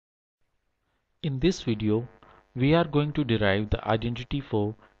In this video, we are going to derive the identity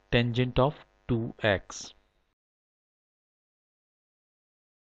for tangent of 2x.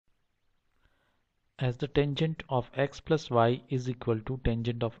 As the tangent of x plus y is equal to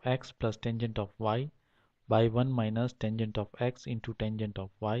tangent of x plus tangent of y by 1 minus tangent of x into tangent of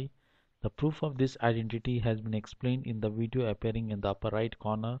y, the proof of this identity has been explained in the video appearing in the upper right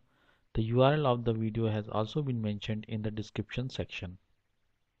corner. The URL of the video has also been mentioned in the description section.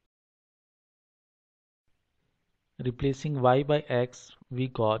 Replacing y by x, we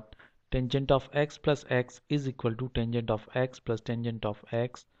got tangent of x plus x is equal to tangent of x plus tangent of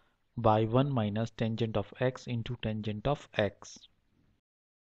x by 1 minus tangent of x into tangent of x.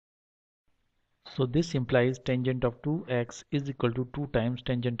 So this implies tangent of 2x is equal to 2 times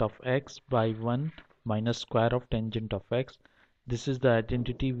tangent of x by 1 minus square of tangent of x. This is the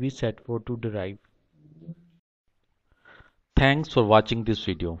identity we set for to derive. Thanks for watching this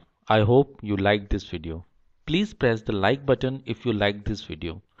video. I hope you liked this video. Please press the like button if you liked this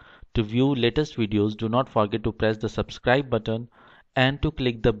video. To view latest videos, do not forget to press the subscribe button and to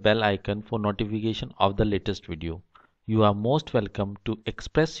click the bell icon for notification of the latest video. You are most welcome to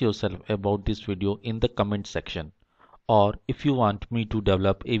express yourself about this video in the comment section, or if you want me to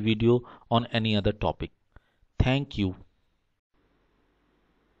develop a video on any other topic. Thank you.